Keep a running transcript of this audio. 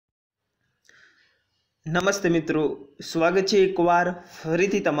નમસ્તે મિત્રો, સ્વાગત છે એકવાર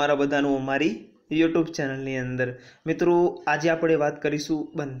ફરીથી તમારા બધાનું અમારી યુટ્યુબ ચેનલની અંદર। મિત્રો, આજે આપણે વાત કરીશું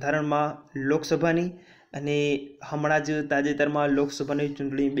બંધારણમાં લોકસભાની અને હમણાં જ તાજેતરમાં લોકસભાની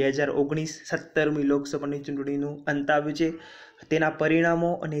ચૂંટણી 2019 17મી લોકસભાની ચૂંટણીનું અંત આવ્યું છે, તેના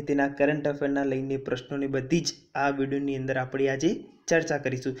પરિણામો અને તેના કરંટ અફેરના લઈને પ્રશ્નોની બધી જ આ વિડીયોની અંદર આપણે આજે ચર્ચા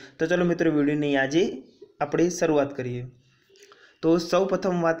કરીશું। તો ચલો મિત્રો, વિડીયોની આજે આપણે શરૂઆત કરીએ। तो सौ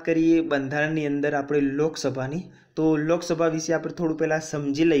प्रथम बात करिए बंधारण अंदर आप लोकसभा। तो लोकसभा विषय आप थोड़ा पहला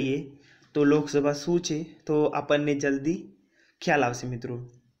समझी लीए तो लोकसभा शू है तो आपने जल्दी ख्याल आवशे मित्रों।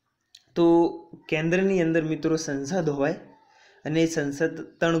 तो केन्द्र अंदर मित्रों संसद होय अने संसद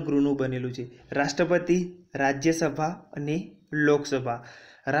 3 गृहनु बनेलू है, राष्ट्रपति, राज्यसभा अने लोकसभा।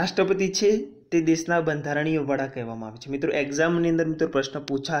 राष्ट्रपति है ते देशना बंधारणीय वड़ा कहेवामां आवे छे। मित्रों, एक्जामनी अंदर मित्रों प्रश्न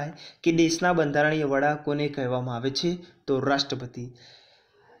पूछाय कि देशना बंधारणीय वड़ा कोने कहेवामां आवे छे तो राष्ट्रपति।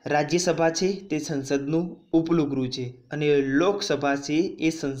 राज्यसभा है ते संसदनुं उपलुं गृह है अने लोकसभा है ए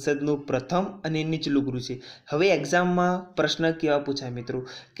संसदनुं प्रथम अने नीचलुं गृह है। हवे एक्जाम में प्रश्न केवा पूछाय मित्रों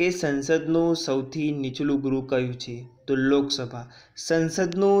कि संसदनुं सौथी नीचलुं गृह कयुं छे तो लोकसभा,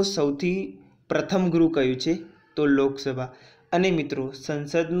 संसदनुं सौथी प्रथम गृह कयुं छे तो लोकसभा, अने मित्रों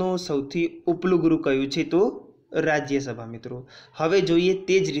संसदनुं सौथी उपलुं गृह कयुं छे तो राज्यसभा। मित्रों, हवे जोईए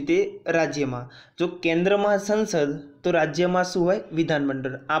तेज रीते राज्य में जो केन्द्र में संसद तो राज्य में शू होय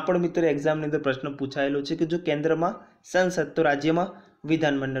विधानमंडल। आ पण मित्रों एक्जाम अंदर प्रश्न पूछायेलो छे कि जो केन्द्र में संसद तो राज्य में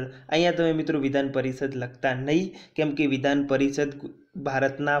विधानमंडल। अहींया तमे मित्रों विधान परिषद लखता नहीं, केम के विधान परिषद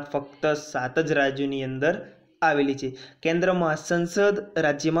भारतना फक्त 7 ज राज्योनी अंदर आवेली छे। केन्द्र में संसद,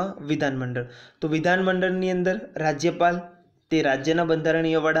 राज्य में विधानमंडल। तो विधानमंडलनी अंदर राज्यपाल ते राज्यना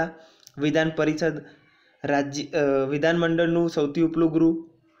बंधारणीय वड़ा, विधान परिषद राज्य विधानमंडलનું સૌથી ઉપલું ગૃહ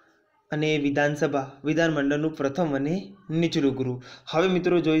અને વિધાનસભા વિધાનમંડળનું પ્રથમ અને નીચલું ગૃહ। હવે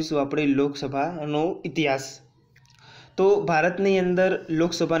મિત્રો જોઈશું આપણે લોકસભાનો ઇતિહાસ। તો ભારતની અંદર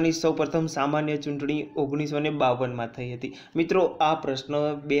લોકસભાની સૌપ્રથમ સામાન્ય ચૂંટણી 1952માં થઈ હતી। મિત્રો, આ પ્રશ્ન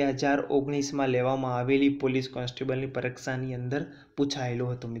 2019માં લેવામાં આવેલી પોલીસ કોન્સ્ટેબલની પરીક્ષાની અંદર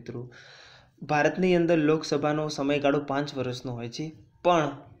પૂછાયેલો હતો। મિત્રો, ભારતની અંદર લોકસભાનો સમયગાળો 5 વર્ષનો હોય છે, પણ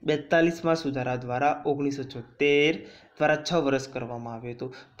 42માં સુધારા દ્વારા 1976 દ્વારા 6 વર્ષ કરવામાં આવ્યો હતો।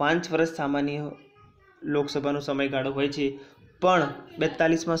 5 વર્ષ સામાન્ય લોકસભાનો સમયગાળો હોય છે, પણ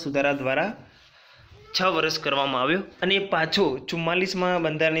 42માં સુધારા દ્વારા 6 વર્ષ કરવામાં આવ્યો અને પાછો 44માં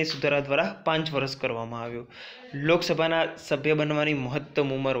બંધારણીય સુધારા દ્વારા 5 વર્ષ કરવામાં આવ્યો। લોકસભાના સભ્ય બનવાની મહત્તમ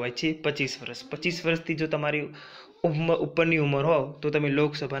ઉંમર હોય છે 25 વર્ષ। 25 વર્ષથી જો તમારી ઉપરની ઉંમર हो तो तमे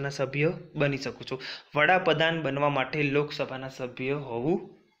लोकसभा सभ्य बनी सको छो। वडाप्रधान बनवा माटे लोकसभा सभ्य होवुं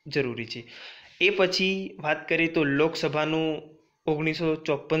जरूरी है। ए पछी बात करिए तो लोकसभानुं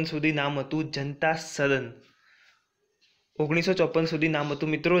 1954 सुधी नाम हतुं जनता सदन। 1954 सुधी नाम हतुं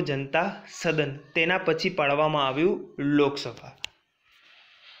मित्रों जनता सदन, तेना पछी पाडवामां आव्युं लोकसभा।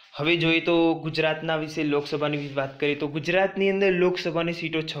 हवे जोईए तो गुजरातना विषे लोकसभानी बात करिए तो गुजरातनी अंदर लोकसभानी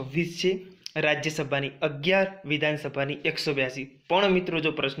सीटों 26 है, राज्यसभानी 11, विधानसभानी 182। पण मित्रों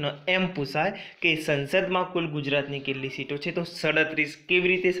जो प्रश्न एम पूछाय कि संसद में कुल गुजरातनी केटली सीटों है तो 37। केवी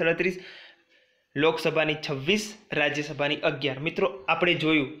रीते 37? लोकसभानी 26, राज्यसभानी 11। मित्रों, आपणे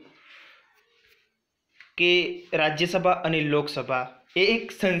जोयुं कि राज्यसभा अने लोकसभा ए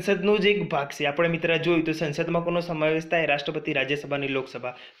एक संसदनो ज एक भाग छे। आपणे मित्र जोयुं तो संसद में कोनो समावेश थाय राष्ट्रपति, राज्यसभा,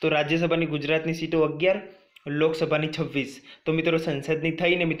 लोकसभा। तो राज्यसभानी गुजरातनी सीटों 11, लोकसभानी 26। तो मित्रों संसदनी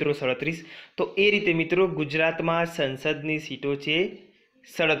थई ने मित्रों 37। तो ए रीते मित्रों गुजरात में संसदनी सीटों है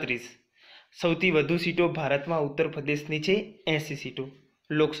 37। सौथी वधु सीटों भारत में उत्तर प्रदेशनी है 80 सीटों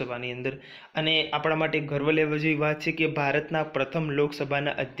लोकसभानी अंदर। अने आपणा माटे गर्व लेवा जेवी वात छे कि भारतना प्रथम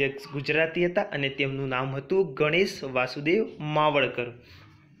लोकसभाना अध्यक्ष गुजराती हता अने तेमनुं नाम हतुं गणेश वासुदेव मावळकर।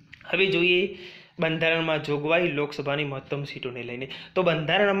 हवे जोईए बंधारण में जोगवाई लोकसभा महत्तम सीटों ने लईने। तो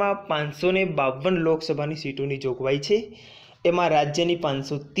बंधारण में 552 लोकसभा सीटों की जोगवाई है, एमां राज्यनी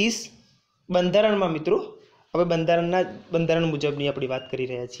 530। बंधारण में मित्रों हवे बंधारण मुजबनी आपणे वात करी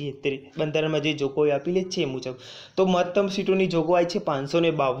रह्या छीए, त्यारे बंधारण में जे जोगवाई आपेली छे मुजब तो महत्तम सीटों की जोगवाई है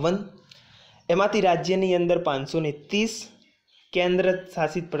 552। एमांथी राज्यनी अंदर 530, केन्द्र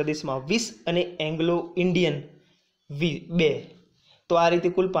शासित प्रदेश में 20 अने एंग्लो इंडियन 2। तो आ रीते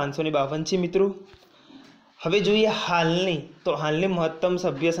कुल 552 है मित्रों। हवे जोईए हालनी तो हालनी महत्तम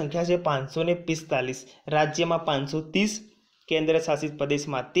सभ्य संख्या है 545। राज्य में 530, केन्द्र शासित प्रदेश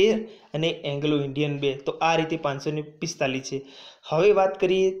में 13 अने एंग्लो इंडियन 2। तो आ रीते 545 है। हवे बात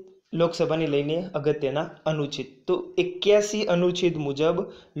करिए लोकसभा ने लईने अगत्यना अनुच्छेद। तो 81 अनुच्छेद मुजब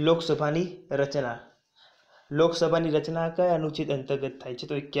लोकसभा रचना લોકસભાની રચના કયા અનુચ્છેદ અંતર્ગત થાય છે?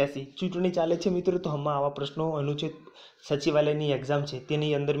 તો 81. ચૂંટણી ચાલે છે મિત્રો, તો આમાં આવા પ્રશ્નો અનુચ્છેદ સચિવાલયની એક્ઝામ છે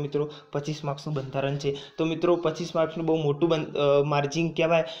તેની અંદર મિત્રો 25 માર્ક્સનું બંધારણ છે. તો મિત્રો 25 માર્ક્સનું બહુ મોટું માર્જિન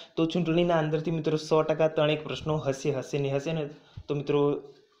કહેવાય. તો ચૂંટણીના અંદરથી મિત્રો 100% ત્રણેક પ્રશ્નો હશે ને. તો મિત્રો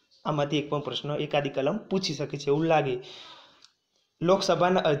આમાંથી એક પણ પ્રશ્ન એકાદી કલમ પૂછી શકે છે એવું લાગે.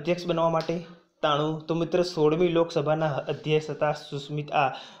 લોકસભાના અધ્યક્ષ બનવા માટે 93. તો મિત્રો 16મી લોકસભાના અધ્યક્ષ હતા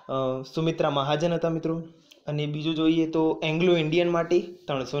સુમિત્રા મહાજન હતા મિત્રો. અને બીજું જોઈએ તો એંગ્લો ઇન્ડિયન માટે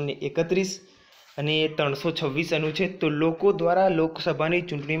 331 અને 326 અનુચ્છેદ. તો લોકો દ્વારા લોકસભાની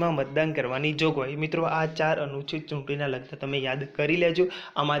ચૂંટણીમાં મતદાન કરવાની જોગવાઈ. મિત્રો આ 4 અનુચ્છેદ ચૂંટણીના લગતા તમે યાદ કરી લેજો,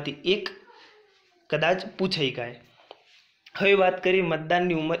 આમાંથી એક કદાચ પૂછાઈ જાય. હવે વાત કરીએ,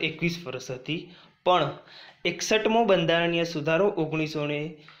 મતદાનની ઉંમર 21 વર્ષ હતી, પણ 61મો બંધારણીય સુધારો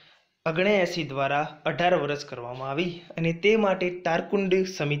 1979 દ્વારા 18 વર્ષ કરવામાં આવી અને તે માટે તારકુંડ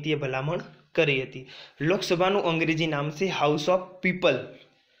સમિતિએ ભલામણ કરી હતી. લોકસભાનું અંગ્રેજી નામ છે હાઉસ ઓફ પીપલ.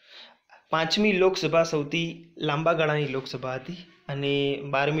 5મી લોકસભા સૌથી લાંબા ગાળાની લોકસભા હતી અને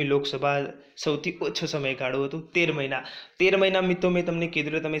 12મી લોકસભા સૌથી ઓછો સમયગાળો હતો, 13 મહિના. 13 મહિના મિત્રો મેં તમને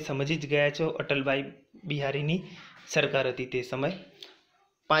કીધું, તમે સમજી જ ગયા છો. અટલભાઈ બિહારીની સરકાર હતી તે સમય.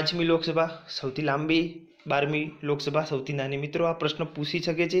 5મી લોકસભા સૌથી લાંબી, 12મી લોકસભા સૌથી નાની. મિત્રો આ પ્રશ્ન પૂછી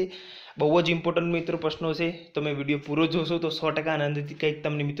શકે છે, બહુ જ ઇમ્પોર્ટન્ટ મિત્રો પ્રશ્નો છે. તમે વિડીયો પૂરો જોશો તો 100% આનંદથી કંઈક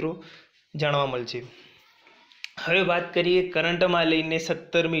તમને મિત્રો જાણવા મળશે. હવે વાત કરીએ કરંટમાં લઈને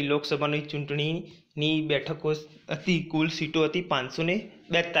 17મી લોકસભાની ચૂંટણીની બેઠકો હતી, કુલ સીટો હતી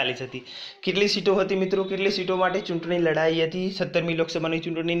 542 હતી. કેટલી સીટો હતી મિત્રો, કેટલી સીટો માટે ચૂંટણી લડાઈ હતી 17મી લોકસભાની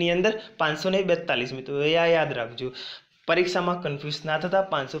ચૂંટણીની અંદર? 542 મિત્રો, એ યાદ રાખજો. પરીક્ષામાં કન્ફ્યુઝ ના થતા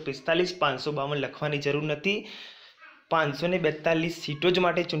 545 552 લખવાની જરૂર નથી. 542 સીટો જ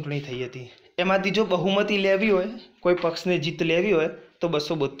માટે ચૂંટણી થઈ હતી. એમાંથી જો બહુમતી લેવી હોય, કોઈ પક્ષને જીત લેવી હોય તો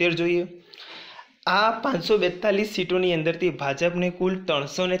 272 જોઈએ. આ 542 સીટોની અંદરથી ભાજપને કુલ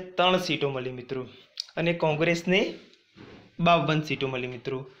 303 સીટો મળી મિત્રો, અને કોંગ્રેસને 52 સીટો મળી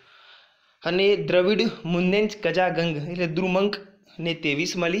મિત્રો, અને દ્રવિડ મુન્નેન્જ કજાગંગ એટલે દ્રુમંકને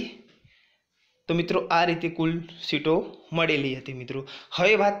 23 મળી. તો મિત્રો આ રીતે કુલ સીટો મળેલી હતી મિત્રો.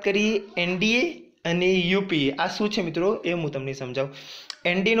 હવે વાત કરીએ એનડીએ અને યુપીએ. આ શું છે મિત્રો એ હું તમને સમજાવું.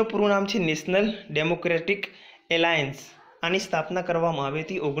 એનડીએનું પૂરું નામ છે નેશનલ ડેમોક્રેટિક એલાયન્સ. આની સ્થાપના કરવામાં આવી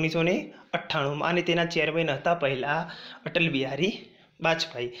હતી 1998માં અને તેના ચેરમેન હતા પહેલાં અટલ બિહારી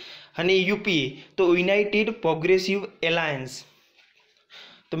વાજપેયી. અને યુપીએ તો યુનાઇટેડ પ્રોગ્રેસિવ એલાયન્સ.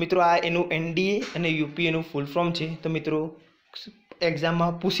 તો મિત્રો આ એનું એનડીએ અને યુપીએનું ફૂલ ફોર્મ છે. તો મિત્રો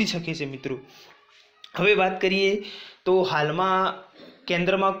એક્ઝામમાં પૂછી શકે છે મિત્રો. હવે વાત કરીએ તો હાલમાં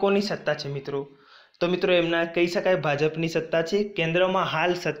કેન્દ્રમાં કોની સત્તા છે મિત્રો? તો મિત્રો એમના કહી શકાય ભાજપની સત્તા છે. કેન્દ્રમાં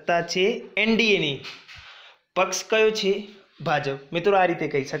હાલ સત્તા છે એનડીએની. પક્ષ કયો છે? ભાજપ. મિત્રો આ રીતે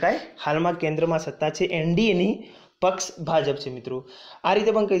કહી શકાય, હાલમાં કેન્દ્રમાં સત્તા છે એનડીએની, પક્ષ ભાજપ છે મિત્રો. આ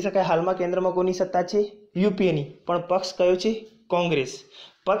રીતે પણ કહી શકાય હાલમાં કેન્દ્રમાં કોની સત્તા છે? યુપીએની, પણ પક્ષ કયો છે? કોંગ્રેસ.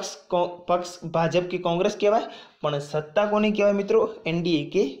 પક્ષ ભાજપ કે કોંગ્રેસ કહેવાય, પણ સત્તા કોની કહેવાય મિત્રો? એનડીએ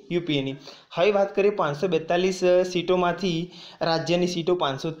કે યુપીએની. હવે વાત કરીએ 542 સીટોમાંથી રાજ્યની સીટો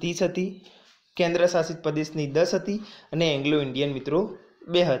 530 હતી, કેન્દ્ર શાસિત પ્રદેશની 10 હતી અને એંગ્લો ઇન્ડિયન મિત્રો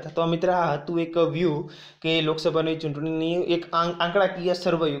 2 હતા. તો મિત્ર આ હતું એક વ્યૂ કે લોકસભાની ચૂંટણીની એક આંકડાકીય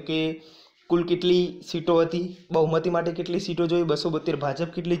સર્વેયું કે કુલ કેટલી સીટો હતી, બહુમતી માટે કેટલી સીટો જોઈ, 272 ભાજપ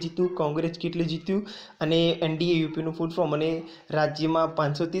કેટલી જીત્યું, કોંગ્રેસ કેટલી જીત્યું, અને એનડીએ યુપીનું ફૂલ ફોર્મ, અને રાજ્યમાં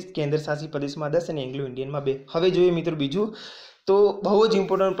 530, કેન્દ્ર શાસિત પ્રદેશમાં 10 અને એંગ્લો ઇન્ડિયનમાં 2. હવે જોઈએ મિત્રો બીજું, તો બહુ જ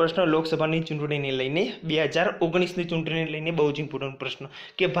ઇમ્પોર્ટન્ટ પ્રશ્ન લોકસભાની ચૂંટણીને લઈને 2019ની ચૂંટણીને લઈને બહુ જ ઇમ્પોર્ટન્ટ પ્રશ્ન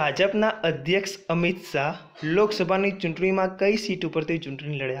કે ભાજપના અધ્યક્ષ અમિત શાહ લોકસભાની ચૂંટણીમાં કઈ સીટ ઉપરથી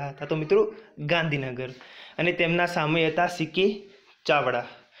ચૂંટણી લડ્યા હતા? તો મિત્રો ગાંધીનગર, અને તેમના સામે હતા સીકે ચાવડા.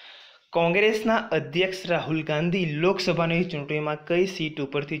 કોંગ્રેસના અધ્યક્ષ રાહુલ ગાંધી લોકસભાની ચૂંટણીમાં કઈ સીટ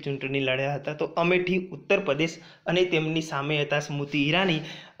ઉપરથી ચૂંટણી લડ્યા હતા? તો અમેઠી ઉત્તર પ્રદેશ, અને તેમની સામે હતા સ્મૃતિ ઈરાની,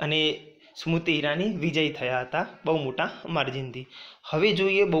 અને સ્મૃતિ ઈરાની વિજય થયા હતા બહુ મોટા માર્જિનથી. હવે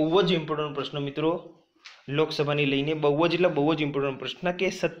જોઈએ બહુ જ ઇમ્પોર્ટન્ટ પ્રશ્ન મિત્રો લોકસભાની લઈને, બહુ જ ઇમ્પોર્ટન્ટ પ્રશ્ન કે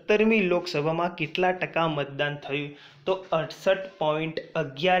 17મી લોકસભામાં કેટલા ટકા મતદાન થયું? તો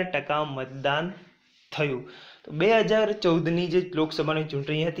 68.11% મતદાન થયું. તો 2014ની જે લોકસભાની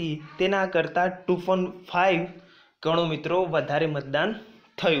ચૂંટણી હતી તેના કરતાં 2.5 ગણું મિત્રો વધારે મતદાન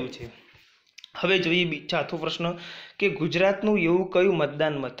થયું છે. હવે જોઈએ ચોથો પ્રશ્ન કે ગુજરાતનું એવું કયું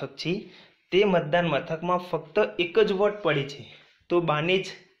મતદાન મથક છે તે મતદાન મથકમાં ફક્ત એક જ વોટ પડે છે? તો બાનેજ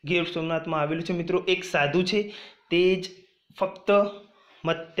ગીર સોમનાથમાં આવેલું છે મિત્રો. એક સાધુ છે તે જ ફક્ત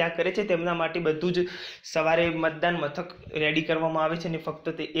મત ત્યાં કરે છે, તેમના માટે બધું જ સવારે મતદાન મથક રેડી કરવામાં આવે છે અને ફક્ત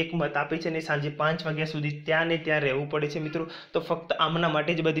તે એક મત આપે છે અને સાંજે 5 વાગ્યા સુધી ત્યાં ને ત્યાં રહેવું પડે છે મિત્રો. તો ફક્ત આમના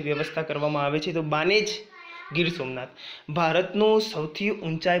માટે જ બધી વ્યવસ્થા કરવામાં આવે છે. તો બાનેજ ગીર સોમનાથ. ભારતનું સૌથી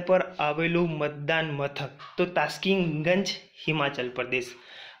ઊંચાઈ પર આવેલું મતદાન મથક તો તાસ્કિંગગંજ, હિમાચલ પ્રદેશ.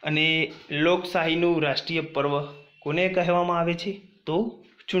 અને લોકશાહીનું રાષ્ટ્રીય પર્વ કોને કહેવામાં આવે છે? તો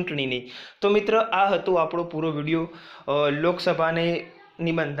ચૂંટણીને. તો મિત્ર, આ હતો આપણો પૂરો વિડીયો.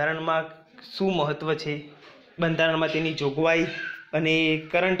 લોકસભાની બંધારણમાં શું મહત્ત્વ છે, બંધારણમાં તેની જોગવાઈ અને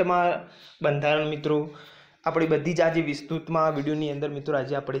કરંટમાં બંધારણ મિત્રો, આપણી બધી જ આજે વિસ્તૃતમાં વિડીયોની અંદર મિત્રો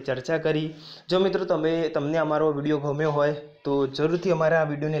આજે આપણે ચર્ચા કરી. જો મિત્રો તમને અમારો વિડીયો ગમ્યો હોય તો જરૂરથી અમારા આ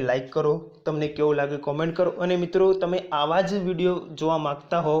વિડીયોને લાઇક કરો, તમને કેવો લાગે કોમેન્ટ કરો, અને મિત્રો તમે આવા જ વિડીયો જોવા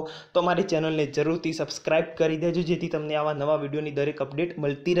માગતા હો તો અમારી ચેનલને જરૂરથી સબસ્ક્રાઈબ કરી દેજો, જેથી તમને આવા નવા વિડીયોની દરેક અપડેટ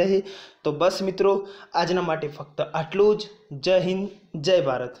મળતી રહે. તો બસ મિત્રો, આજના માટે ફક્ત આટલું જ. જય હિન્દ, જય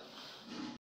ભારત.